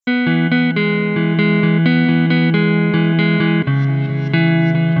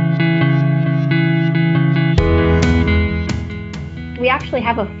actually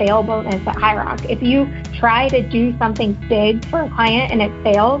have a fail bonus at HighRock. If you try to do something big for a client and it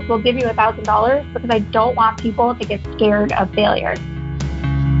fails, we'll give you $1,000 because I don't want people to get scared of failure.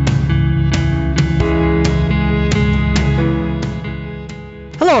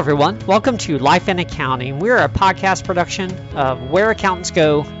 Hello, everyone. Welcome to Life in Accounting. We're a podcast production of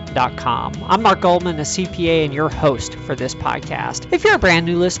WhereAccountants.com. I'm Mark Goldman, a CPA, and your host for this podcast. If you're a brand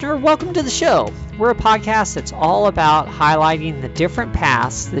new listener, welcome to the show. We're a podcast that's all about highlighting the different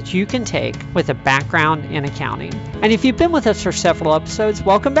paths that you can take with a background in accounting. And if you've been with us for several episodes,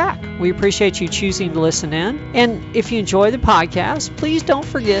 welcome back. We appreciate you choosing to listen in. And if you enjoy the podcast, please don't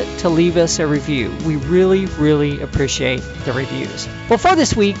forget to leave us a review. We really, really appreciate the reviews. Well, for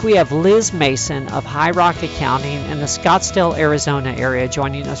this week, we have Liz Mason of HighRock Accounting in the Scottsdale, Arizona area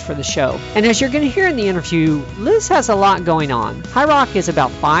joining us for the show. And as you're going to hear in the interview, Liz has a lot going on. HighRock is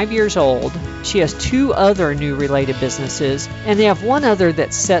about 5 years old. She has 2 other new related businesses, and they have one other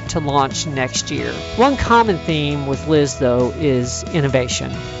that's set to launch next year. One common theme with Liz, though, is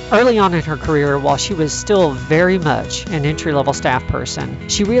innovation. Early on in her career, while she was still very much an entry-level staff person,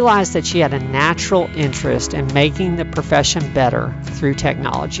 she realized that she had a natural interest in making the profession better through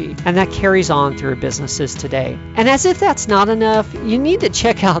technology, and that carries on through her businesses today. And as if that's not enough, you need to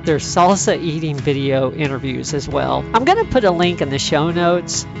check out their salsa eating video interviews as well. I'm going to put a link in the show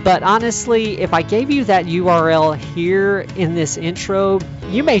notes, but honestly, if I gave you that URL here in this intro,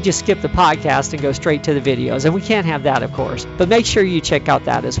 you may just skip the podcast and go straight to the videos, and we can't have that, of course. But make sure you check out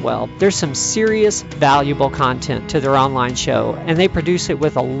that as well. There's some serious, valuable content to their online show, and they produce it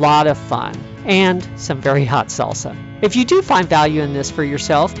with a lot of fun and some very hot salsa. If you do find value in this for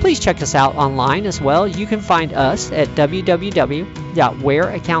yourself, please check us out online as well. You can find us at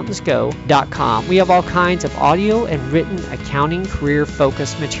www.whereaccountantsgo.com. We have all kinds of audio and written accounting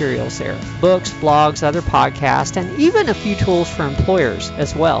career-focused materials there. Books, blogs, other podcasts, and even a few tools for employers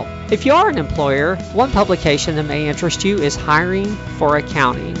as well. If you are an employer, one publication that may interest you is Hiring for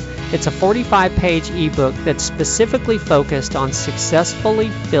Accounting. It's a 45-page ebook that's specifically focused on successfully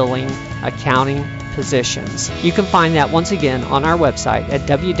filling accounting positions. You can find that once again on our website at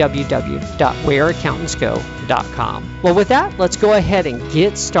www.whereaccountantsgo.com. Well, with that, let's go ahead and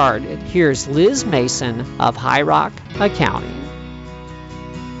get started. Here's Liz Mason of HighRock Accounting.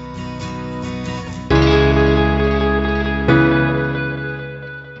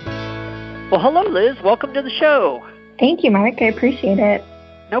 Well, hello, Liz. Welcome to the show. Thank you, Mark. I appreciate it.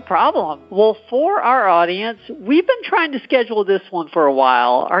 No problem. Well, for our audience, we've been trying to schedule this one for a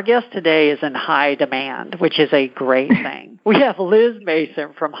while. Our guest today is in high demand, which is a great thing. We have Liz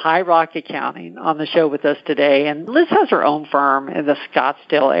Mason from HighRock Accounting on the show with us today. And Liz has her own firm in the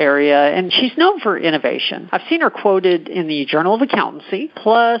Scottsdale area, and she's known for innovation. I've seen her quoted in the Journal of Accountancy.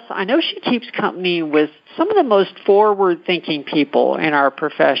 Plus, I know she keeps company with some of the most forward-thinking people in our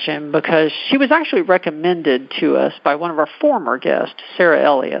profession because she was actually recommended to us by one of our former guests, Sarah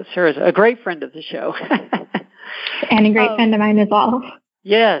Elliott. Sarah's a great friend of the show. And a great friend of mine as well.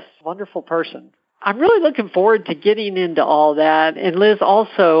 Yes, wonderful person. I'm really looking forward to getting into all that. And Liz,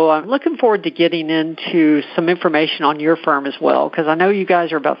 also, I'm looking forward to getting into some information on your firm as well, because I know you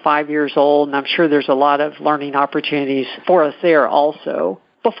guys are about 5 years old, and I'm sure there's a lot of learning opportunities for us there also.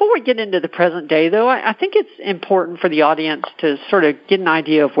 Before we get into the present day, though, I think it's important for the audience to sort of get an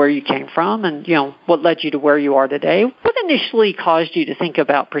idea of where you came from and, what led you to where you are today. What initially caused you to think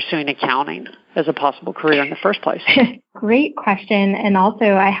about pursuing accounting as a possible career in the first place? Great question. And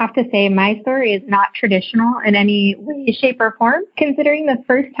also, I have to say, my story is not traditional in any way, shape, or form. Considering the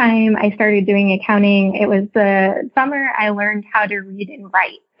first time I started doing accounting, it was the summer I learned how to read and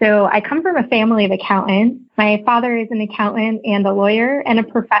write. So I come from a family of accountants. My father is an accountant and a lawyer and a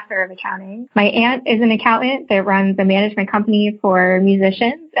professor of accounting. My aunt is an accountant that runs a management company for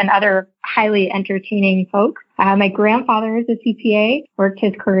musicians and other highly entertaining folks. My grandfather is a CPA, worked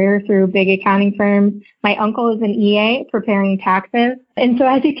his career through big accounting firms. My uncle is an EA, preparing taxes. And so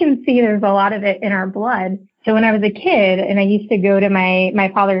as you can see, there's a lot of it in our blood. So when I was a kid and I used to go to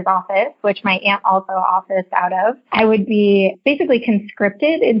my father's office, which my aunt also officed out of, I would be basically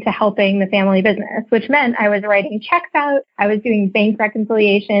conscripted into helping the family business, which meant I was writing checks out. I was doing bank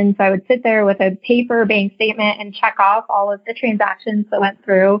reconciliations. So I would sit there with a paper bank statement and check off all of the transactions that went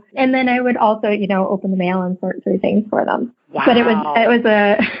through. And then I would also, open the mail and sort through things for them. Wow. But it was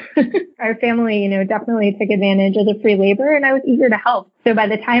our family, definitely took advantage of the free labor, and I was eager to help. So by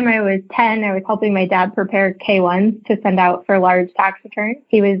the time I was 10, I was helping my dad prepare K-1s to send out for large tax returns.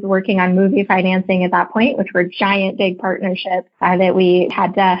 He was working on movie financing at that point, which were giant, big partnerships that we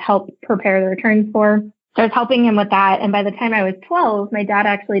had to help prepare the returns for. So I was helping him with that. And by the time I was 12, my dad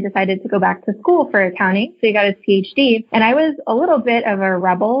actually decided to go back to school for accounting. So he got his PhD. And I was a little bit of a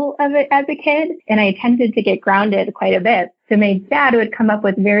rebel of it as a kid, and I tended to get grounded quite a bit. So my dad would come up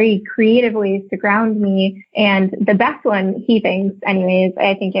with very creative ways to ground me. And the best one, he thinks anyways,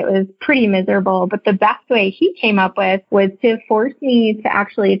 I think it was pretty miserable, but the best way he came up with was to force me to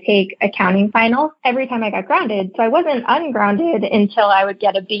actually take accounting finals every time I got grounded. So I wasn't ungrounded until I would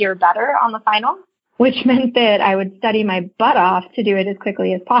get a B or better on the final, which meant that I would study my butt off to do it as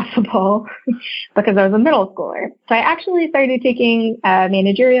quickly as possible because I was a middle schooler. So I actually started taking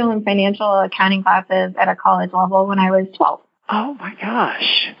managerial and financial accounting classes at a college level when I was 12. Oh, my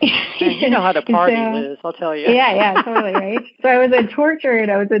gosh. Man, you know how to party, Liz, I'll tell you. Yeah, totally, right? So I was a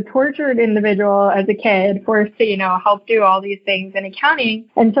tortured individual as a kid, forced to, help do all these things in accounting.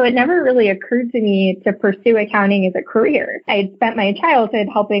 And so it never really occurred to me to pursue accounting as a career. I had spent my childhood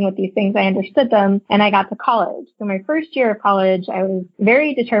helping with these things. I understood them, and I got to college. So my first year of college, I was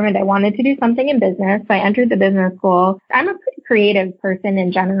very determined. I wanted to do something in business. So I entered the business school. I'm a pretty creative person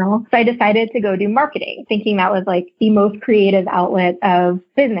in general. So I decided to go do marketing, thinking that was like the most creative outlet of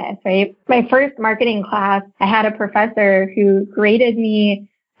business, right? My first marketing class, I had a professor who graded me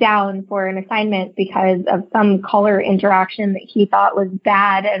down for an assignment because of some color interaction that he thought was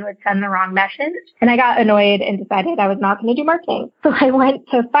bad and would send the wrong message. And I got annoyed and decided I was not going to do marketing. So I went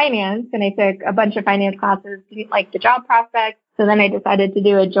to finance and I took a bunch of finance classes, didn't like the job prospects. So then I decided to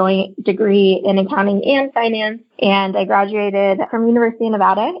do a joint degree in accounting and finance. And I graduated from University of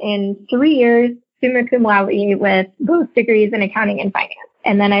Nevada in 3 years, summa cum laude, with both degrees in accounting and finance.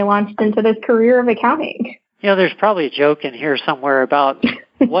 And then I launched into this career of accounting. There's probably a joke in here somewhere about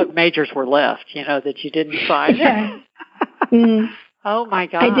what majors were left, that you didn't find. Yeah. Oh, my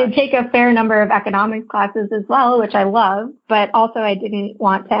God. I did take a fair number of economics classes as well, which I love, but also I didn't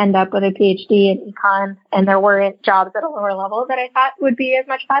want to end up with a PhD in econ, and there weren't jobs at a lower level that I thought would be as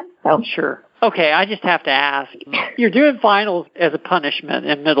much fun. So. Sure. Okay, I just have to ask, you're doing finals as a punishment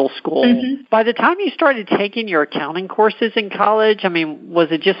in middle school. Mm-hmm. By the time you started taking your accounting courses in college, was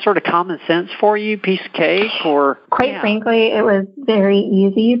it just sort of common sense for you, piece of cake, or? Quite frankly, it was very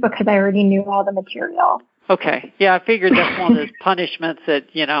easy because I already knew all the material. Okay. Yeah, I figured that's one of those punishments that,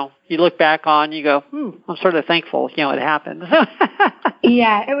 you look back on, you go, I'm sort of thankful, it happened.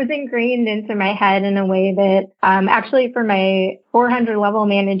 Yeah, it was ingrained into my head in a way that actually for my 400 level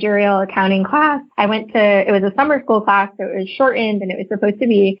managerial accounting class, it was a summer school class, so it was shortened and it was supposed to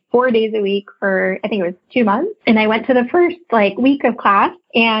be 4 days a week for, I think it was 2 months. And I went to the first week of class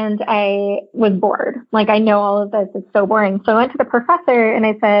and I was bored. I know all of this. It's so boring. So I went to the professor and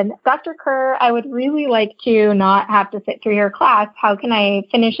I said, Dr. Kerr, I would really like to not have to sit through your class. How can I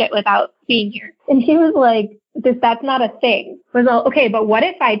finish it without being here? And he was like, that's not a thing. I was like, okay, but what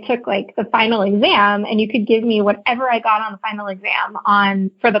if I took the final exam and you could give me whatever I got on the final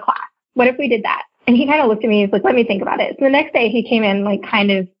exam for the class? What if we did that? And he kind of looked at me. He's like, let me think about it. So the next day he came in kind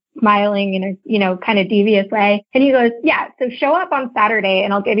of smiling in a kind of devious way. And he goes, yeah, so show up on Saturday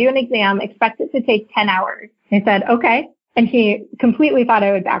and I'll give you an exam. Expect it to take 10 hours. I said, okay. And he completely thought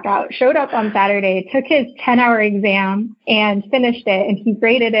I would back out, showed up on Saturday, took his 10-hour exam and finished it. And he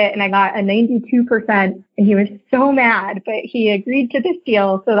graded it and I got a 92%. And he was so mad, but he agreed to this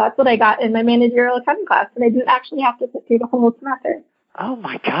deal. So that's what I got in my managerial accounting class. And I didn't actually have to sit through the whole semester. Oh,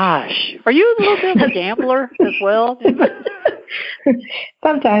 my gosh. Are you a little bit of a gambler as well?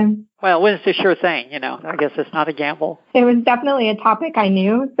 Sometimes. Well, when it's a sure thing, I guess it's not a gamble. It was definitely a topic I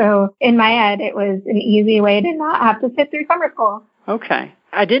knew. So in my head, it was an easy way to not have to sit through summer school. Okay.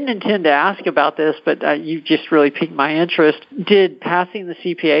 I didn't intend to ask about this, but you just really piqued my interest. Did passing the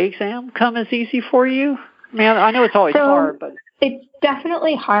CPA exam come as easy for you? I know it's always hard, but... It's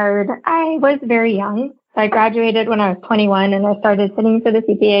definitely hard. I was very young. I graduated when I was 21 and I started sitting for the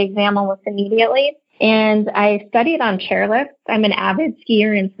CPA exam almost immediately. And I studied on chairlifts. I'm an avid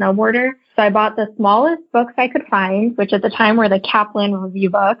skier and snowboarder. So I bought the smallest books I could find, which at the time were the Kaplan review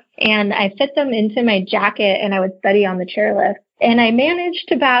books. And I fit them into my jacket and I would study on the chairlift. And I managed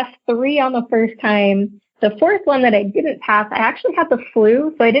to pass 3 on the first time. The fourth one that I didn't pass, I actually had the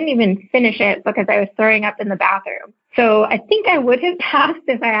flu. So I didn't even finish it because I was throwing up in the bathroom. So I think I would have passed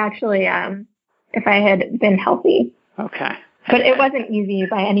if I actually, if I had been healthy. Okay. But it wasn't easy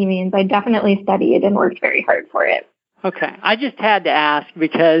by any means. I definitely studied and worked very hard for it. Okay. I just had to ask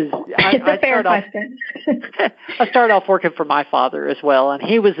because it's a fair question. I started off working for my father as well, and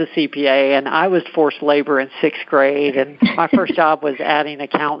he was a CPA, and I was forced labor in 6th grade, and my first job was adding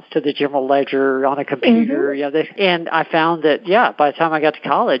accounts to the general ledger on a computer. And I found that, by the time I got to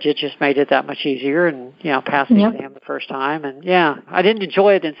college, it just made it that much easier, and, passed the exam the first time. And, I didn't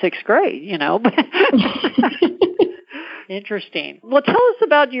enjoy it in 6th grade, but Interesting. Well, tell us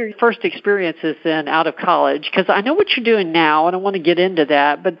about your first experiences then out of college, because I know what you're doing now, and I want to get into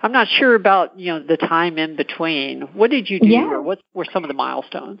that, but I'm not sure about, the time in between. What did you do, or what were some of the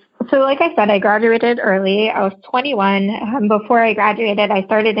milestones? So like I said, I graduated early. I was 21. Before I graduated, I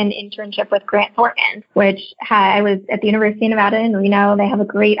started an internship with Grant Thornton, which I was at the University of Nevada in Reno. They have a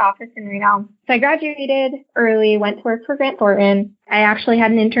great office in Reno. So I graduated early, went to work for Grant Thornton. I actually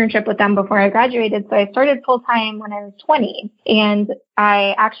had an internship with them before I graduated, so I started full-time when I was 20. And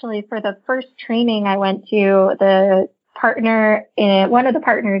I actually, for the first training I went to, one of the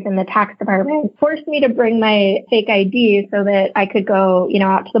partners in the tax department forced me to bring my fake ID so that I could go,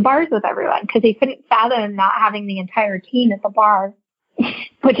 out to the bars with everyone, because he couldn't fathom not having the entire team at the bar,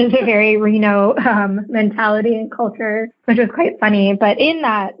 which is a very Reno mentality and culture, which was quite funny. But in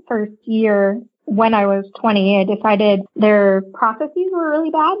that first year, when I was 20, I decided their processes were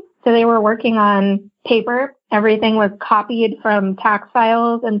really bad. So they were working on paper. Everything was copied from tax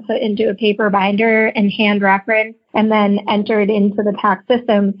files and put into a paper binder and hand referenced and then entered into the tax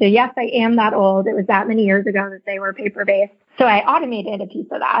system. So yes, I am that old. It was that many years ago that they were paper-based. So I automated a piece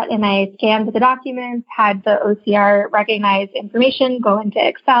of that, and I scanned the documents, had the OCR recognize information, go into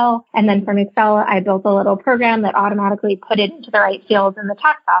Excel, and then from Excel, I built a little program that automatically put it into the right fields in the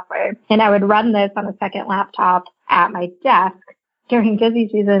tax software. And I would run this on a second laptop at my desk during busy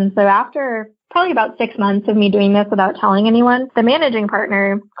season. So after probably about 6 months of me doing this without telling anyone, the managing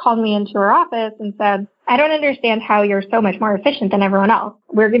partner called me into her office and said, I don't understand how you're so much more efficient than everyone else.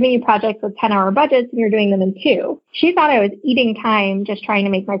 We're giving you projects with 10-hour budgets and you're doing them in 2. She thought I was eating time just trying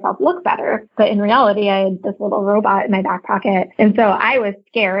to make myself look better. But in reality, I had this little robot in my back pocket. And so I was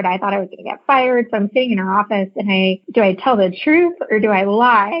scared. I thought I was going to get fired. So I'm sitting in her office and do I tell the truth or do I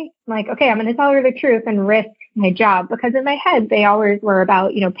lie? I'm like, okay, I'm going to tell her the truth and risk my job, because in my head, they always were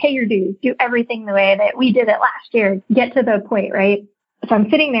about, pay your dues, do everything the way that we did it last year, get to the point, right? So I'm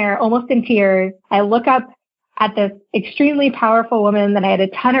sitting there almost in tears. I look up at this extremely powerful woman that I had a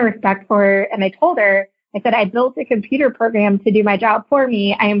ton of respect for, and I told her, I said, I built a computer program to do my job for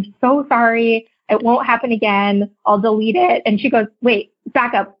me. I am so sorry. It won't happen again. I'll delete it. And she goes, wait,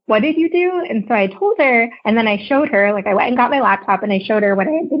 back up. What did you do? And so I told her, and then I showed her, I went and got my laptop and I showed her what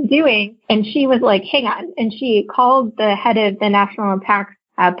I had been doing. And she was like, hang on. And she called the head of the National Tax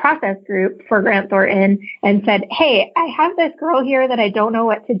Process Group for Grant Thornton and said, hey, I have this girl here that I don't know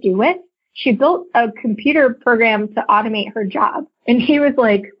what to do with. She built a computer program to automate her job. And he was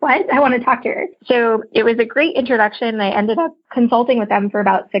like, what? I want to talk to her. So it was a great introduction. I ended up consulting with them for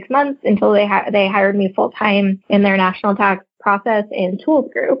about 6 months until they hired me full time in their national tax process and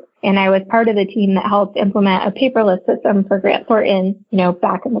tools group. And I was part of the team that helped implement a paperless system for Grant Thornton,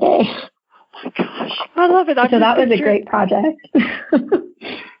 back in the day. Oh my gosh. I love it. So that was a great project.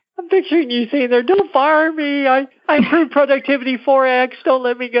 I'm picturing you saying there, don't fire me. I improved productivity 4x. Don't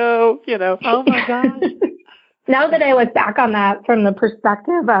let me go. Oh my gosh. Now that I look back on that from the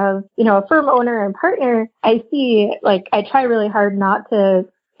perspective of, a firm owner and partner, I see, I try really hard not to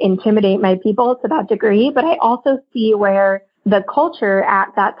intimidate my people to that degree, but I also see where the culture at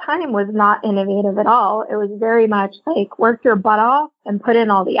that time was not innovative at all. It was very much work your butt off and put in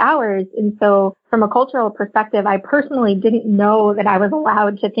all the hours. And so from a cultural perspective, I personally didn't know that I was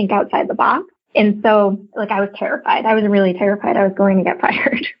allowed to think outside the box. And so I was terrified. I was really terrified I was going to get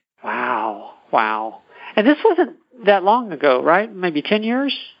fired. Wow. And this wasn't that long ago, right? Maybe 10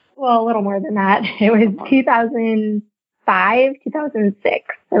 years? Well, a little more than that. It was 2005,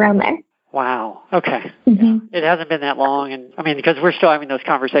 2006, around there. Wow. Okay. Mm-hmm. It hasn't been that long. And because we're still having those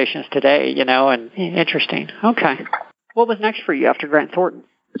conversations today, and interesting. Okay. What was next for you after Grant Thornton?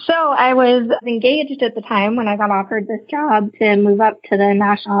 So I was engaged at the time when I got offered this job to move up to the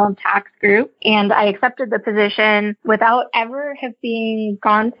National Tax Group, and I accepted the position without ever having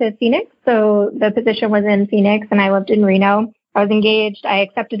gone to Phoenix. So the position was in Phoenix, and I lived in Reno. I was engaged. I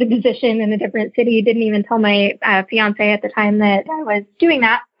accepted a position in a different city. Didn't even tell my fiance at the time that I was doing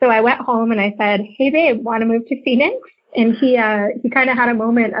that. So I went home and I said, hey, babe, want to move to Phoenix? And he kind of had a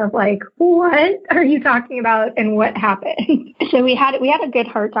moment of what are you talking about and what happened? So we had a good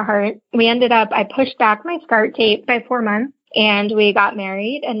heart to heart. I pushed back my start date by 4 months and we got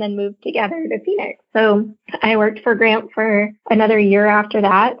married and then moved together to Phoenix. So I worked for Grant for another year after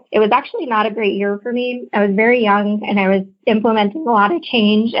that. It was actually not a great year for me. I was very young and I was implementing a lot of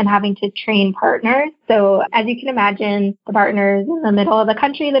change and having to train partners. So as you can imagine, the partners in the middle of the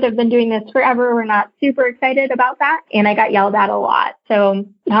country that have been doing this forever were not super excited about that. And I got yelled at a lot. So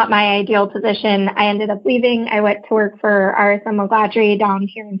not my ideal position. I ended up leaving. I went to work for RSM McGladrey down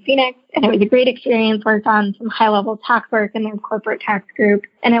here in Phoenix. And it was a great experience. Worked on some high-level tax work in their corporate tax group.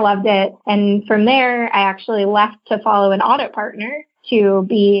 And I loved it. And from there, I actually left to follow an audit partner to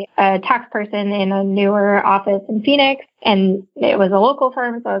be a tax person in a newer office in Phoenix. And it was a local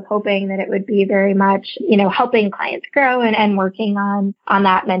firm, so I was hoping that it would be very much, helping clients grow and working on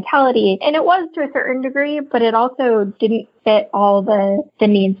that mentality. And it was to a certain degree, but it also didn't fit all the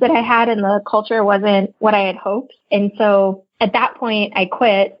needs that I had, and the culture wasn't what I had hoped. And so at that point, I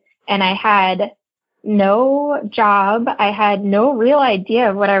quit, and I had no job. I had no real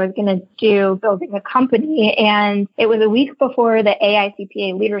idea of what I was going to do building a company. And it was a week before the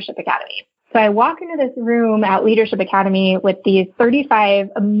AICPA Leadership Academy. So I walk into this room at Leadership Academy with these 35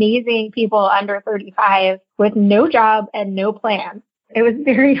 amazing people under 35 with no job and no plan. It was a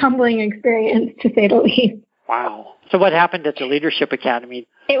very humbling experience, to say the least. Wow. So what happened at the Leadership Academy?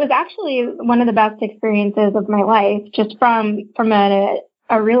 It was actually one of the best experiences of my life, just from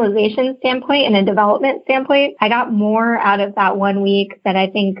a realization standpoint and a development standpoint. I got more out of that 1 week than I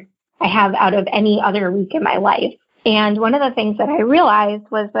think I have out of any other week in my life. And one of the things that I realized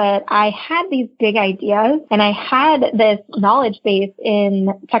was that I had these big ideas and I had this knowledge base in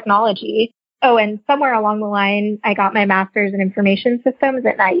technology. Oh, and somewhere along the line, I got my master's in information systems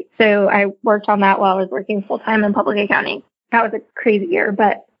at night. So I worked on that while I was working full-time in public accounting. That was a crazy year,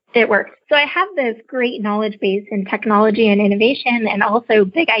 but it worked. So I have this great knowledge base in technology and innovation and also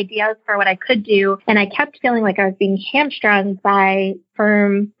big ideas for what I could do. And I kept feeling like I was being hamstrung by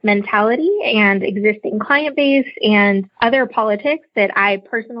firm mentality and existing client base and other politics that I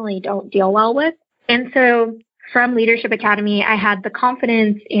personally don't deal well with. And so from Leadership Academy, I had the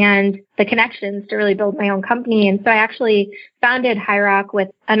confidence and the connections to really build my own company. And so I actually founded HighRock with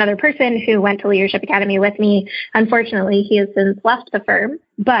another person who went to Leadership Academy with me. Unfortunately, he has since left the firm,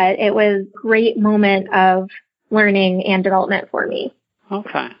 but it was a great moment of learning and development for me.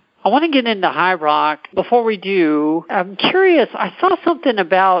 Okay. I want to get into HighRock. Before we do, I'm curious, I saw something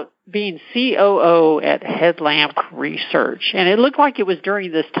about being COO at Headlamp Research, and it looked like it was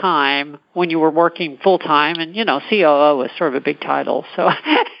during this time when you were working full-time, and, COO is sort of a big title. So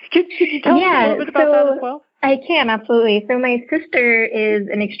could you tell me a little bit about that as well? I can, absolutely. So my sister is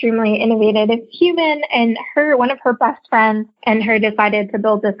an extremely innovative human, and one of her best friends and her decided to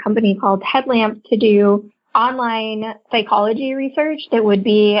build this company called Headlamp to do online psychology research that would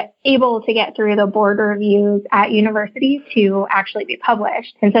be able to get through the board reviews at universities to actually be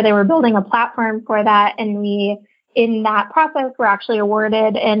published. And so they were building a platform for that. And in that process, were actually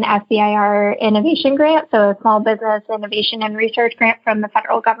awarded an SBIR innovation grant, so a small business innovation and research grant from the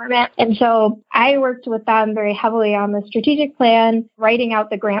federal government. And so I worked with them very heavily on the strategic plan, writing out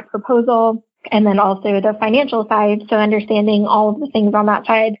the grant proposal, and then also the financial side, so understanding all of the things on that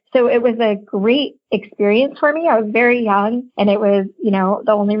side. So it was a great experience for me. I was very young, and it was,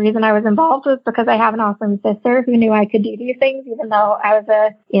 the only reason I was involved was because I have an awesome sister who knew I could do these things, even though I was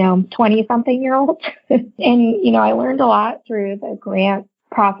a, 20-something-year-old. And, I learned a lot through the grant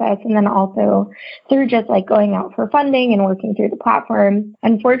process and then also through just like going out for funding and working through the platform.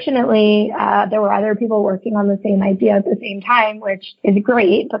 Unfortunately, there were other people working on the same idea at the same time, which is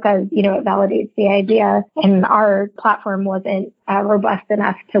great because, it validates the idea, and our platform wasn't robust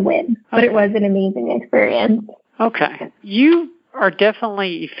enough to win, but it was an amazing experience. Okay. You are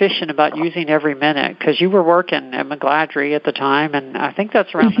definitely efficient about using every minute because you were working at McGladrey at the time, and I think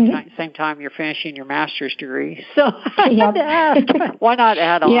that's around the same time you're finishing your master's degree. So I had to ask, why not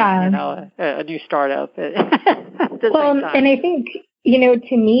add on, a new startup at the same time? And I think,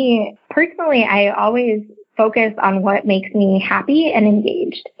 to me personally, I always focus on what makes me happy and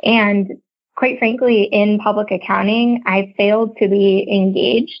engaged. And quite frankly, in public accounting, I failed to be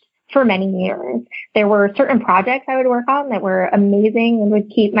engaged for many years. There were certain projects I would work on that were amazing and would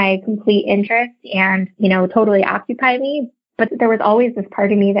keep my complete interest and, totally occupy me. But there was always this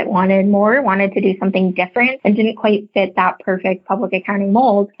part of me that wanted more, wanted to do something different, and didn't quite fit that perfect public accounting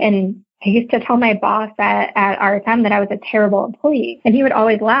mold. And I used to tell my boss at RSM that I was a terrible employee. And he would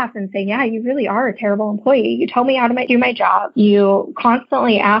always laugh and say, yeah, you really are a terrible employee. You tell me how to do my job. You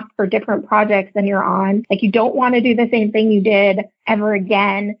constantly ask for different projects than you're on. Like, you don't want to do the same thing you did ever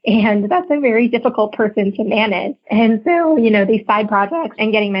again. And that's a very difficult person to manage. And so, these side projects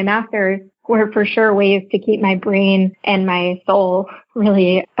and getting my master's were for sure ways to keep my brain and my soul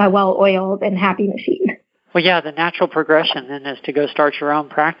really a well-oiled and happy machine. Well, yeah, the natural progression then is to go start your own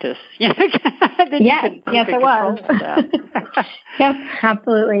practice. Yes, it was. Yes,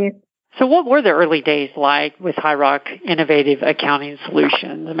 absolutely. So what were the early days like with High Rock Innovative Accounting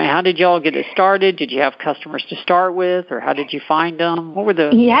Solutions? I mean, how did you all get it started? Did you have customers to start with, or how did you find them? What were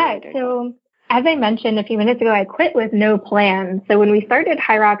the so as I mentioned a few minutes ago, I quit with no plan. So when we started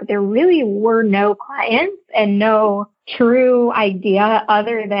High Rock, there really were no clients and no true idea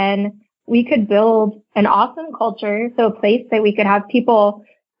other than we could build an awesome culture, so a place that we could have people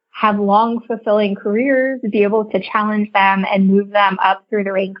have long, fulfilling careers, be able to challenge them and move them up through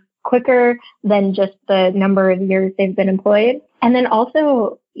the ranks quicker than just the number of years they've been employed. And then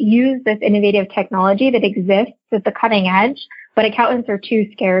also use this innovative technology that exists at the cutting edge, but accountants are too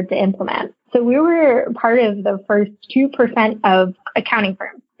scared to implement. So we were part of the first 2% of accounting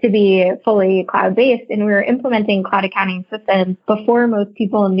firms to be fully cloud-based, and we were implementing cloud accounting systems before most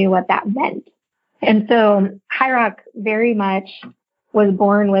people knew what that meant. And so High Rock very much was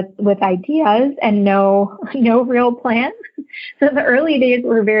born with ideas and no real plan. So the early days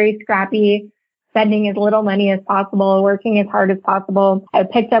were very scrappy, spending as little money as possible, working as hard as possible. I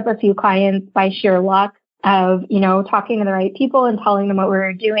picked up a few clients by sheer luck of, talking to the right people and telling them what we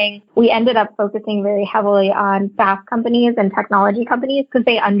were doing. We ended up focusing very heavily on SaaS companies and technology companies because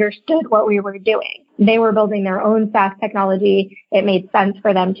they understood what we were doing. They were building their own SaaS technology. It made sense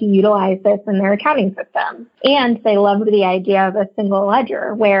for them to utilize this in their accounting system. And they loved the idea of a single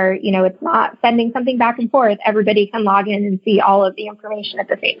ledger where, it's not sending something back and forth. Everybody can log in and see all of the information at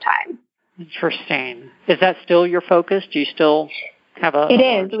the same time. Interesting. Is that still your focus? Do you still have a... It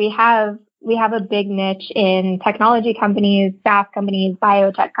is. We have a big niche in technology companies, SaaS companies,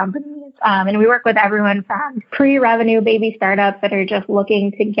 biotech companies, and we work with everyone from pre-revenue baby startups that are just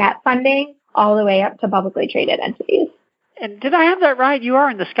looking to get funding all the way up to publicly traded entities. And did I have that right? You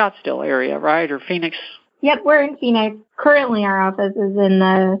are in the Scottsdale area, right, or Phoenix? Yep, we're in Phoenix. Currently, our office is in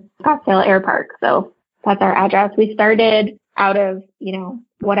the Scottsdale Air Park, so that's our address. We started out of,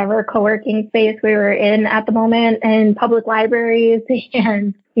 whatever co-working space we were in at the moment, and public libraries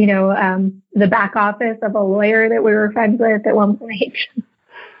and, the back office of a lawyer that we were friends with at one point.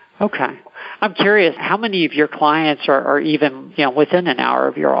 Okay. I'm curious, how many of your clients are even, within an hour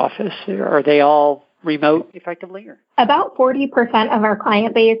of your office? Are they all remote effectively? Or? About 40% of our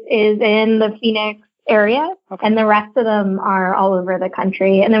client base is in the Phoenix area, and the rest of them are all over the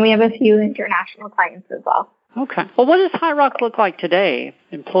country. And then we have a few international clients as well. Okay. Well, what does High Rock look like today,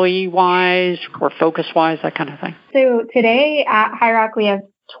 employee-wise or focus-wise, that kind of thing? So today at High Rock, we have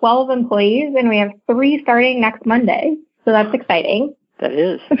 12 employees, and we have 3 starting next Monday. So that's exciting. That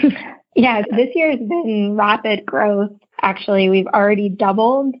is. Yeah, this year has been rapid growth. Actually, we've already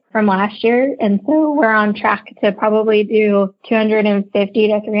doubled from last year, and so we're on track to probably do 250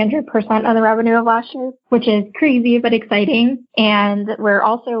 to 300% of the revenue of last year, which is crazy but exciting. And we're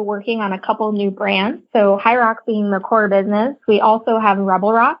also working on a couple new brands. So High Rock being the core business, we also have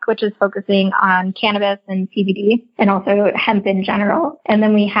Rebel Rock, which is focusing on cannabis and CBD, and also hemp in general. And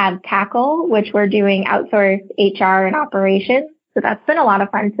then we have Tackle, which we're doing outsourced HR and operations. So that's been a lot of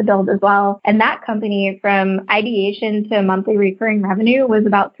fun to build as well. And that company, from ideation to monthly recurring revenue, was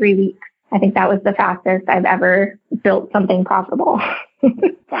about 3 weeks. I think that was the fastest I've ever built something profitable.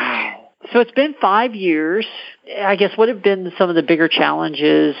 Wow. So it's been 5 years. I guess what have been some of the bigger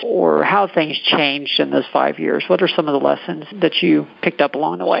challenges, or how have things changed in those 5 years? What are some of the lessons that you picked up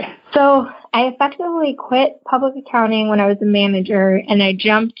along the way? So I effectively quit public accounting when I was a manager, and I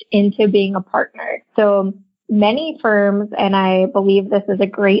jumped into being a partner. So many firms, and I believe this is a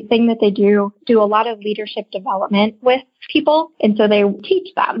great thing that they do a lot of leadership development with people. And so they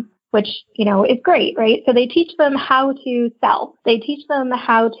teach them, which, is great, right? So they teach them how to sell. They teach them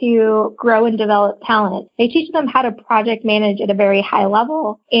how to grow and develop talent. They teach them how to project manage at a very high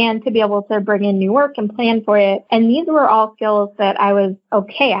level and to be able to bring in new work and plan for it. And these were all skills that I was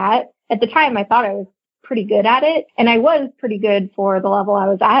okay at. At the time, I thought I was pretty good at it. And I was pretty good for the level I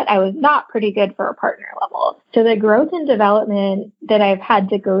was at. I was not pretty good for a partner level. So the growth and development that I've had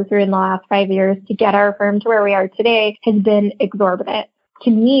to go through in the last 5 years to get our firm to where we are today has been exorbitant. To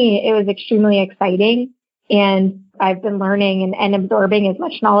me, it was extremely exciting. And I've been learning and absorbing as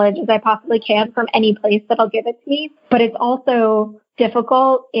much knowledge as I possibly can from any place that'll give it to me. But it's also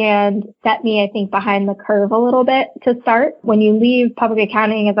difficult and set me, I think, behind the curve a little bit to start. When you leave public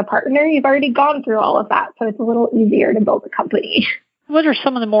accounting as a partner, you've already gone through all of that. So it's a little easier to build a company. What are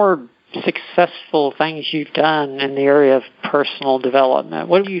some of the more successful things you've done in the area of personal development?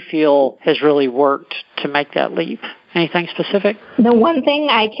 What do you feel has really worked to make that leap? Anything specific? The one thing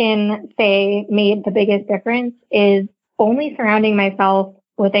I can say made the biggest difference is only surrounding myself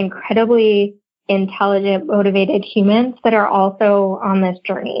with incredibly intelligent, motivated humans that are also on this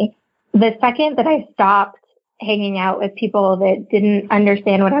journey. The second that I stopped hanging out with people that didn't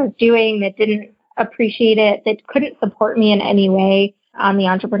understand what I was doing, that didn't appreciate it, that couldn't support me in any way on the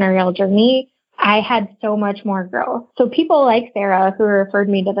entrepreneurial journey, I had so much more growth. So people like Sarah, who referred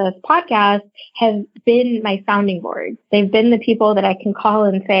me to this podcast, have been my sounding board. They've been the people that I can call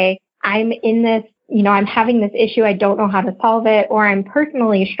and say, I'm in this, I'm having this issue. I don't know how to solve it, or I'm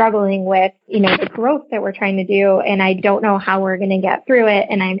personally struggling with, the growth that we're trying to do, and I don't know how we're going to get through it,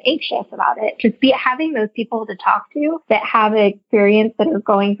 and I'm anxious about it. Just having those people to talk to that have experience, that are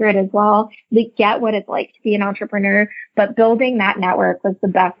going through it as well, that get what it's like to be an entrepreneur. But building that network was the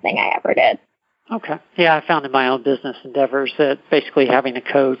best thing I ever did. Okay. Yeah, I found in my own business endeavors that basically having a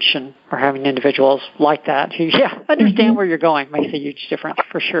coach or having individuals like that who, understand where you're going makes a huge difference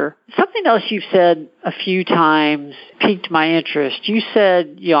for sure. Something else you've said a few times piqued my interest. You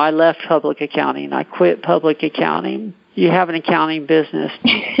said, I left public accounting. I quit public accounting. You have an accounting business.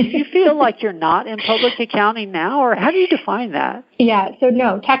 Do you feel like you're not in public accounting now, or how do you define that? Yeah, so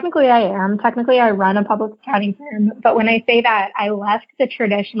no, technically I am. Technically I run a public accounting firm, but when I say that, I left the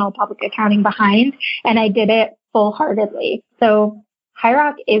traditional public accounting behind, and I did it full-heartedly. So High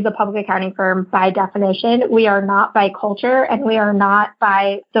Rock is a public accounting firm by definition. We are not by culture, and we are not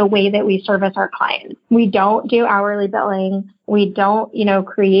by the way that we service our clients. We don't do hourly billing. We don't,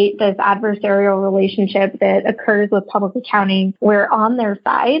 create this adversarial relationship that occurs with public accounting. We're on their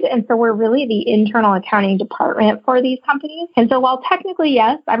side. And so we're really the internal accounting department for these companies. And so while technically,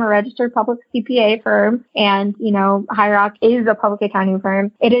 yes, I'm a registered public CPA firm, and, High Rock is a public accounting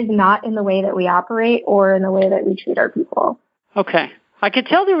firm, it is not in the way that we operate or in the way that we treat our people. Okay. I could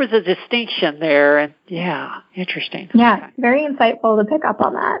tell there was a distinction there, and interesting. Yeah, okay. Very insightful to pick up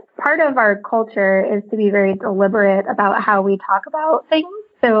on that. Part of our culture is to be very deliberate about how we talk about things.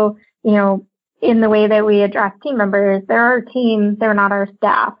 So, in the way that we address team members, they're our team, they're not our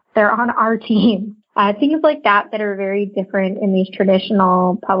staff. They're on our team. Things like that are very different in these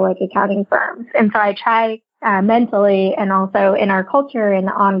traditional public accounting firms. And so I try mentally, and also in our culture and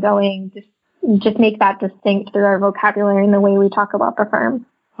ongoing, just make that distinct through our vocabulary and the way we talk about the firm.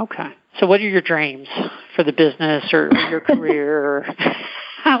 Okay. So what are your dreams for the business or your career?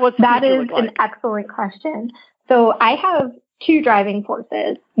 That is an excellent question. So I have two driving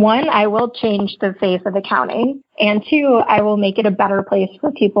forces. One, I will change the face of accounting. And two, I will make it a better place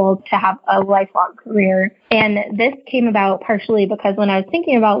for people to have a lifelong career. And this came about partially because when I was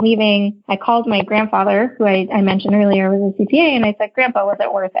thinking about leaving, I called my grandfather, who I mentioned earlier was a CPA, and I said, Grandpa, was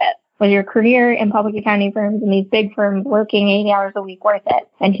it worth it? Was your career in public accounting firms and these big firms working 80 hours a week worth it?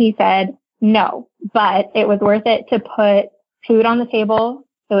 And he said, no, but it was worth it to put food on the table.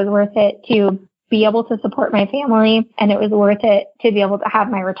 It was worth it to be able to support my family, and it was worth it to be able to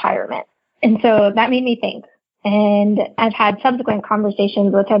have my retirement. And so that made me think. And I've had subsequent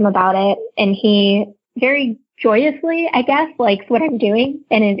conversations with him about it, and he very joyously, I guess, likes what I'm doing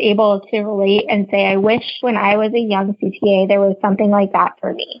and is able to relate and say, I wish when I was a young CPA there was something like that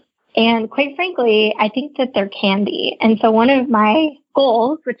for me. And quite frankly, I think that there can be. And so one of my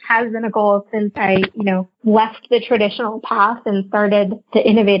goals, which has been a goal since I, left the traditional path and started the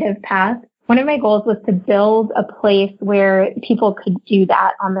innovative path, one of my goals was to build a place where people could do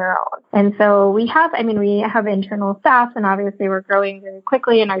that on their own. And so we have internal staff, and obviously we're growing very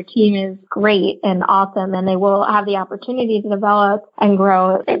quickly, and our team is great and awesome, and they will have the opportunity to develop and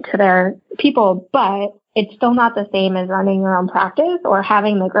grow into their people. But it's still not the same as running your own practice or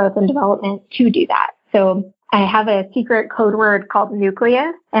having the growth and development to do that. So I have a secret code word called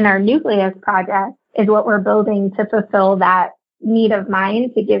Nucleus, and our Nucleus project is what we're building to fulfill that need of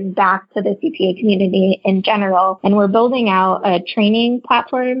mine to give back to the CPA community in general. And we're building out a training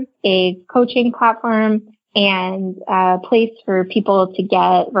platform, a coaching platform, and a place for people to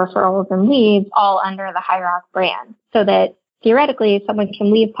get referrals and leads all under the High Rock brand, so that theoretically, someone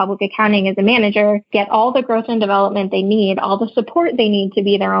can leave public accounting as a manager, get all the growth and development they need, all the support they need to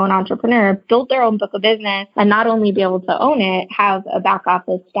be their own entrepreneur, build their own book of business, and not only be able to own it, have a back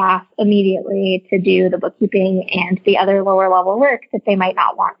office staff immediately to do the bookkeeping and the other lower level work that they might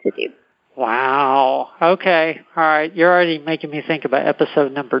not want to do. Wow. Okay. All right. You're already making me think about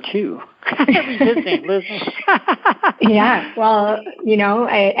episode number 2. Revisiting business. Yeah. Well,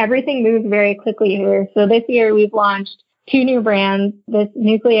 everything moves very quickly here. So this year we've launched 2 new brands. This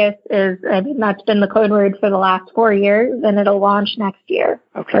Nucleus that's been the code word for the last 4 years, and it'll launch next year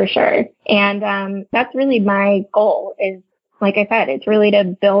for sure. And that's really my goal is, like I said, it's really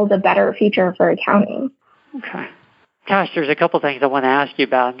to build a better future for accounting. Okay. Gosh, there's a couple things I want to ask you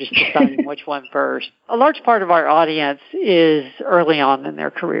about. I'm just deciding which one first. A large part of our audience is early on in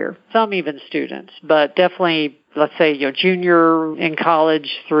their career, some even students, but definitely, let's say, junior in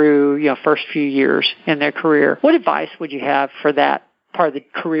college through, first few years in their career. What advice would you have for that part of the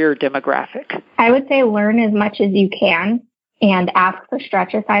career demographic? I would say learn as much as you can and ask for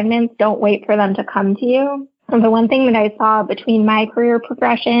stretch assignments. Don't wait for them to come to you. And the one thing that I saw between my career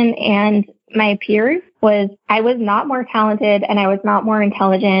progression and my peers was I was not more talented and I was not more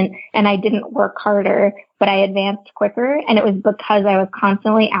intelligent and I didn't work harder, but I advanced quicker. And it was because I was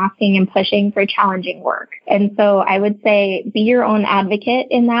constantly asking and pushing for challenging work. And so I would say be your own advocate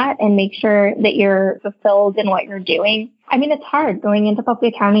in that and make sure that you're fulfilled in what you're doing. I mean, it's hard. Going into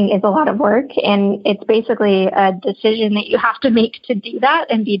public accounting is a lot of work, and it's basically a decision that you have to make to do that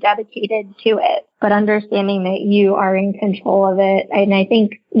and be dedicated to it. But understanding that you are in control of it. And I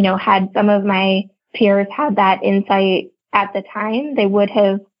think, had some of my peers had that insight at the time, they would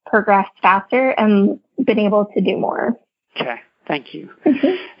have progressed faster and been able to do more. Okay. Thank you.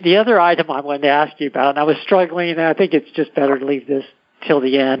 The other item I wanted to ask you about, and I was struggling, and I think it's just better to leave this till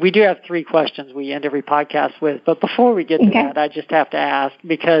the end. We do have 3 questions we end every podcast with, but before we get to that, I just have to ask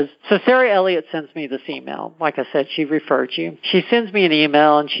because, so Sarah Elliott sends me this email. Like I said, she referred you. She sends me an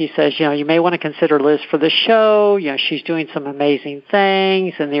email and she says, you may want to consider Liz for the show. She's doing some amazing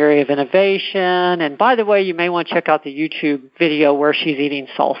things in the area of innovation. And by the way, you may want to check out the YouTube video where she's eating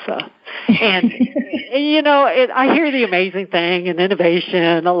salsa. And, I hear the amazing thing and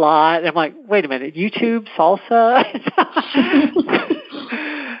innovation a lot. I'm like, wait a minute, YouTube, salsa?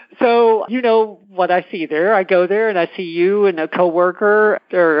 So, what I see there, I go there and I see you and a coworker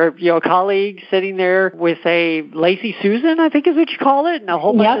or a colleague sitting there with a Lazy Susan, I think is what you call it, and a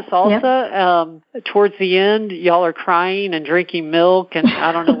whole bunch of salsa. Yep. Towards the end, y'all are crying and drinking milk and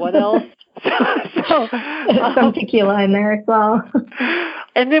I don't know what else. Some tequila in there as well.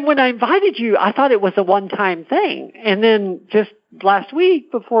 And then when I invited you, I thought it was a one-time thing. And then just last week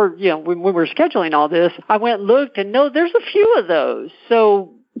before, when we were scheduling all this, I went and looked and no, there's a few of those.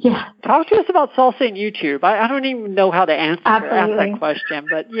 So talk to us about salsa and YouTube. I don't even know how to ask that question,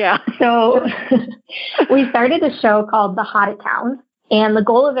 but yeah. So we started a show called The Hot Account. And the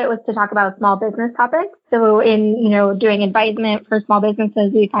goal of it was to talk about small business topics. So in, doing advisement for small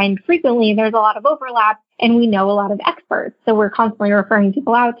businesses, we find frequently there's a lot of overlap and we know a lot of experts. So we're constantly referring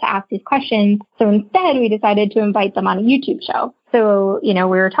people out to ask these questions. So instead, we decided to invite them on a YouTube show. So, we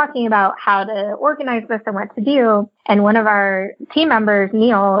were talking about how to organize this and what to do. And one of our team members,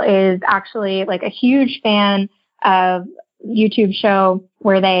 Neil, is actually like a huge fan of YouTube show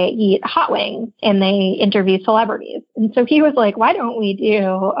where they eat hot wings and they interview celebrities. And so he was like, why don't we do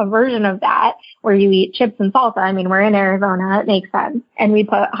a version of that where you eat chips and salsa? I mean, we're in Arizona. It makes sense. And we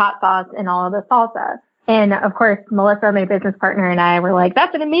put hot sauce in all of the salsa. And of course, Melissa, my business partner, and I were like,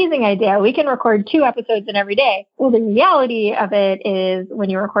 that's an amazing idea. We can record 2 episodes in every day. Well, the reality of it is when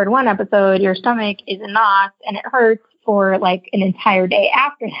you record 1 episode, your stomach is in knots and it hurts for like an entire day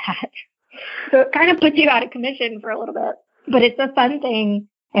after that. So it kind of puts you out of commission for a little bit. But it's a fun thing.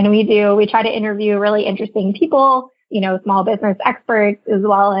 And we try to interview really interesting people, small business experts, as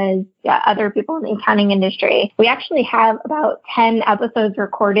well as other people in the accounting industry. We actually have about 10 episodes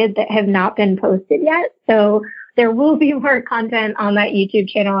recorded that have not been posted yet. So there will be more content on that YouTube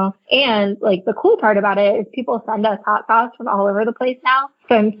channel. And like the cool part about it is people send us hot sauce from all over the place now.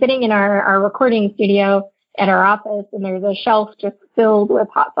 So I'm sitting in our recording studio at our office and there's a shelf just filled with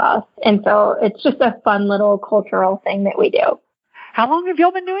hot sauce. And so it's just a fun little cultural thing that we do. How long have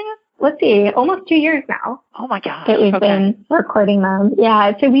y'all been doing it? Let's see, almost 2 years now. Oh my gosh. That we've been recording them.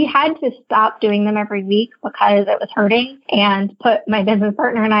 Yeah. So we had to stop doing them every week because it was hurting and put my business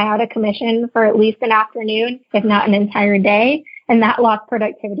partner and I out of commission for at least an afternoon, if not an entire day. And that lost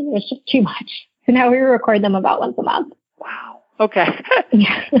productivity was just too much. So now we record them about once a month. Wow. Okay.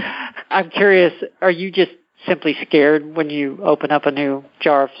 Yeah. I'm curious, are you just simply scared when you open up a new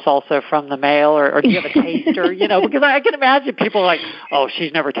jar of salsa from the mail, or do you have a taster? Because I can imagine people are like, oh,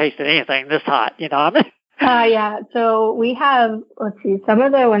 she's never tasted anything this hot, Yeah. So we have, some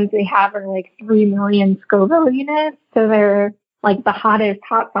of the ones we have are like 3 million Scoville units. So they're like the hottest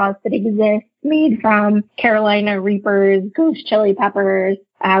hot sauce that exists, made from Carolina Reapers, Ghost Chili Peppers.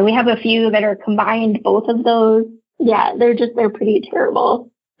 We have a few that are combined, both of those. Yeah, they're pretty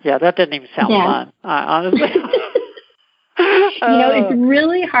terrible. Yeah, that doesn't even sound fun, honestly. It's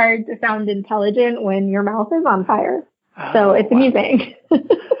really hard to sound intelligent when your mouth is on fire. So it's amusing.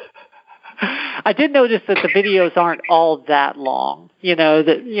 I did notice that the videos aren't all that long.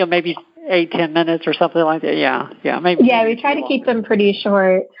 Maybe 8-10 minutes or something like that. Yeah, maybe. Yeah, we try to keep them pretty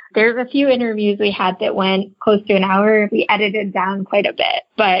short. There's a few interviews we had that went close to an hour. We edited down quite a bit,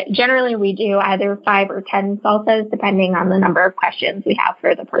 but generally we do either 5 or 10 salsas depending on the number of questions we have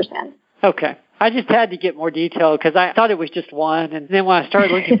for the person. Okay. I just had to get more detail because I thought it was just one. And then when I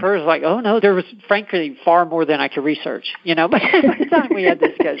started looking further, I was like, oh, no, there was, frankly, far more than I could research, by the time we had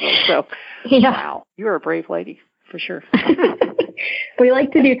this schedule. So, Wow, you're a brave lady, for sure. We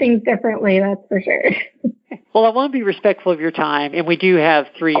like to do things differently, that's for sure. Well, I want to be respectful of your time, and we do have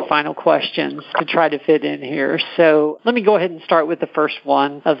 3 final questions to try to fit in here. So let me go ahead and start with the first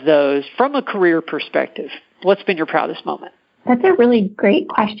one of those. From a career perspective, what's been your proudest moment? That's a really great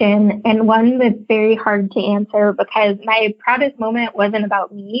question, and one that's very hard to answer because my proudest moment wasn't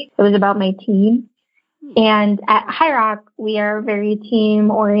about me. It was about my team. And at High Rock, we are very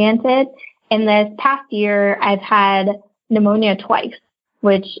team-oriented. In this past year, I've had pneumonia twice,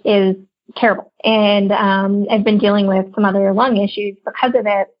 which is terrible. And I've been dealing with some other lung issues because of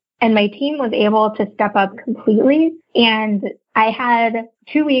it. And my team was able to step up completely. And I had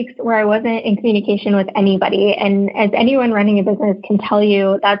 2 weeks where I wasn't in communication with anybody. And as anyone running a business can tell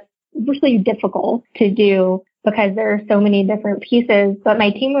you, that's really difficult to do because there are so many different pieces. But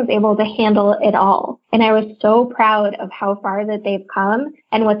my team was able to handle it all. And I was so proud of how far that they've come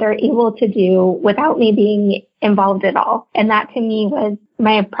and what they're able to do without me being involved at all. And that to me was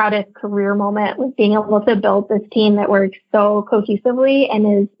my proudest career moment, was being able to build this team that works so cohesively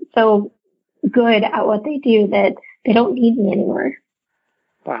and is so good at what they do that they don't need me anymore.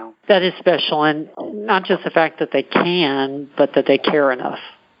 Wow. That is special. And not just the fact that they can, but that they care enough,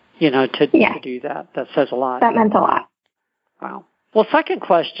 to do that. That says a lot. That meant a lot. Wow. Well, second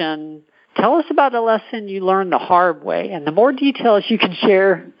question, tell us about a lesson you learned the hard way. And the more details you can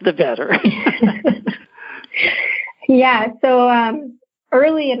share, the better. Yeah. So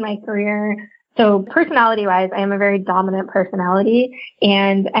early in my career, so personality-wise, I am a very dominant personality,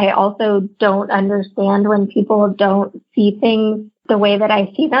 and I also don't understand when people don't see things the way that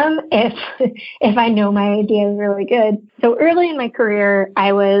I see them if I know my idea is really good. So early in my career,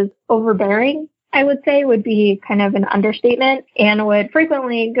 I was overbearing, I would say, would be kind of an understatement, and would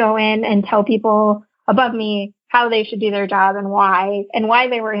frequently go in and tell people above me how they should do their job and why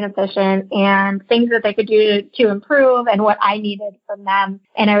they were inefficient and things that they could do to improve and what I needed from them.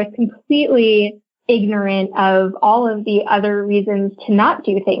 And I was completely ignorant of all of the other reasons to not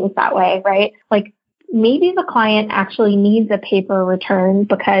do things that way, right? Like maybe the client actually needs a paper return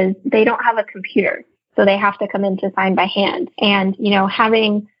because they don't have a computer. So they have to come in to sign by hand. And,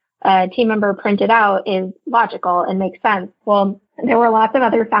 having a team member print it out is logical and makes sense. Well, there were lots of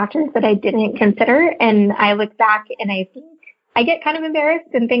other factors that I didn't consider. And I look back and I think I get kind of embarrassed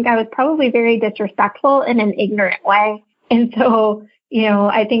and think I was probably very disrespectful in an ignorant way. And so,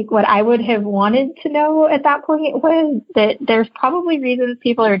 I think what I would have wanted to know at that point was that there's probably reasons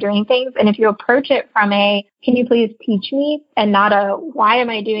people are doing things. And if you approach it from a, can you please teach me, and not a, why am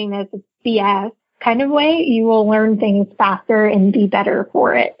I doing this? It's BS kind of way, you will learn things faster and be better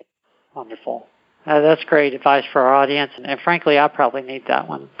for it. Wonderful. That's great advice for our audience. And frankly, I probably need that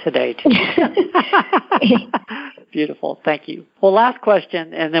one today, too. Beautiful. Thank you. Well, last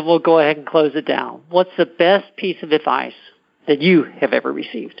question, and then we'll go ahead and close it down. What's the best piece of advice that you have ever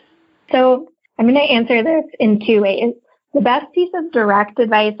received? So I'm going to answer this in 2 ways. The best piece of direct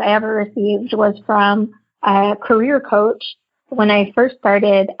advice I ever received was from a career coach when I first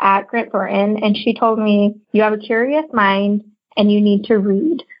started at Grant Thornton, and she told me, you have a curious mind and you need to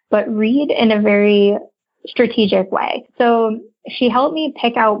read, but read in a very strategic way. So she helped me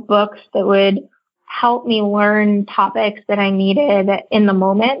pick out books that would help me learn topics that I needed in the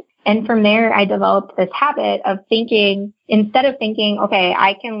moment. And from there, I developed this habit of thinking, instead of thinking, okay,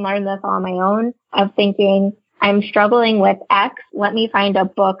 I can learn this on my own, of thinking, I'm struggling with X, let me find a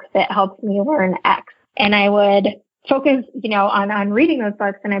book that helps me learn X. And I would focus, on reading those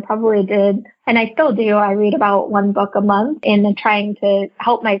books. And I probably did, and I still do. I read about 1 book a month in trying to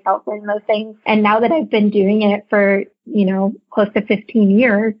help myself learn those things. And now that I've been doing it for, close to 15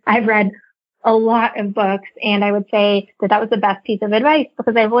 years, I've read a lot of books. And I would say that was the best piece of advice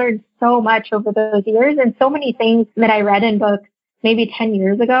because I've learned so much over those years and so many things that I read in books maybe 10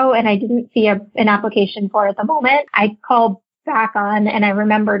 years ago and I didn't see an application for at the moment. I call back on and I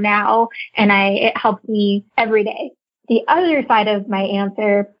remember now and it helps me every day. The other side of my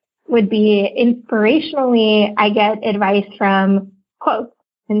answer would be inspirationally, I get advice from quotes.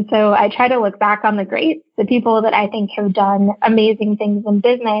 And so I try to look back on the greats, the people that I think have done amazing things in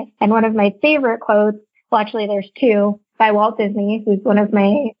business. And one of my favorite quotes, well, actually there's 2, by Walt Disney, who's one of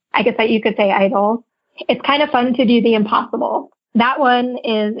my, I guess that you could say, idols. It's kind of fun to do the impossible. That one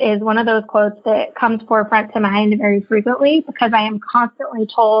is one of those quotes that comes forefront to mind very frequently because I am constantly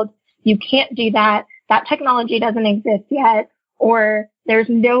told, you can't do that. That technology doesn't exist yet, or there's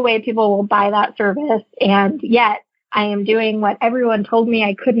no way people will buy that service. And yet I am doing what everyone told me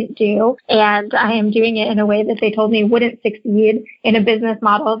I couldn't do. And I am doing it in a way that they told me wouldn't succeed in a business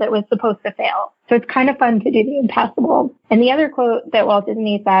model that was supposed to fail. So it's kind of fun to do the impossible. And the other quote that Walt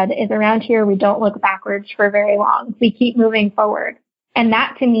Disney said is, around here, we don't look backwards for very long. We keep moving forward. And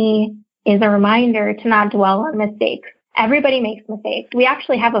that to me is a reminder to not dwell on mistakes. Everybody makes mistakes. We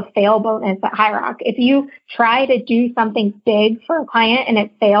actually have a fail bonus at High Rock. If you try to do something big for a client and it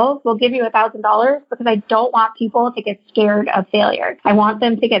fails, we'll give you $1,000 because I don't want people to get scared of failure. I want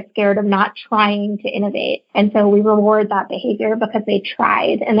them to get scared of not trying to innovate. And so we reward that behavior because they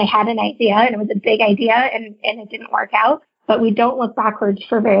tried and they had an idea and it was a big idea and it didn't work out. But we don't look backwards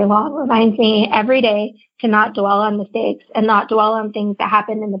for very long. Reminds me every day to not dwell on mistakes and not dwell on things that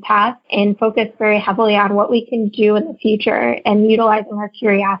happened in the past and focus very heavily on what we can do in the future and utilizing our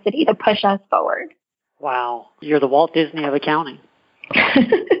curiosity to push us forward. Wow. You're the Walt Disney of accounting.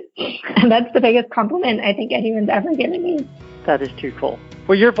 That's the biggest compliment I think anyone's ever given me. That is too cool.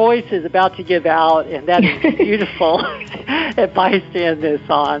 Well, your voice is about to give out, and that is beautiful advice to end this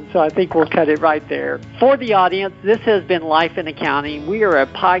on, so I think we'll cut it right there. For the audience, this has been Life in Accounting. We are a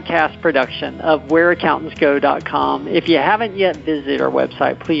podcast production of WhereAccountants.go.com. If you haven't yet visited our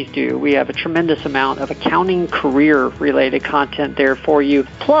website, please do. We have a tremendous amount of accounting career-related content there for you.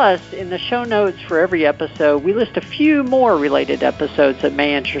 Plus, in the show notes for every episode, we list a few more related episodes that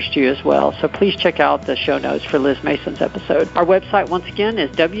may interest you as well, so please check out the show notes for Liz Mason's episode. Our website, once again, is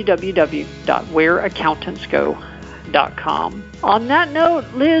www.whereaccountantsgo.com. On that note,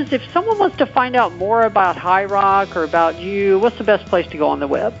 Liz, if someone wants to find out more about High Rock or about you, what's the best place to go on the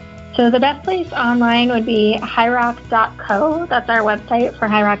web? So the best place online would be highrock.co. That's our website for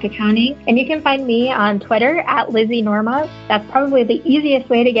High Rock Accounting. And you can find me on Twitter at Lizzie Norma. That's probably the easiest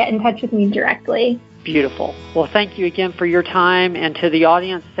way to get in touch with me directly. Beautiful. Well, thank you again for your time. And to the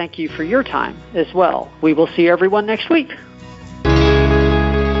audience, thank you for your time as well. We will see everyone next week.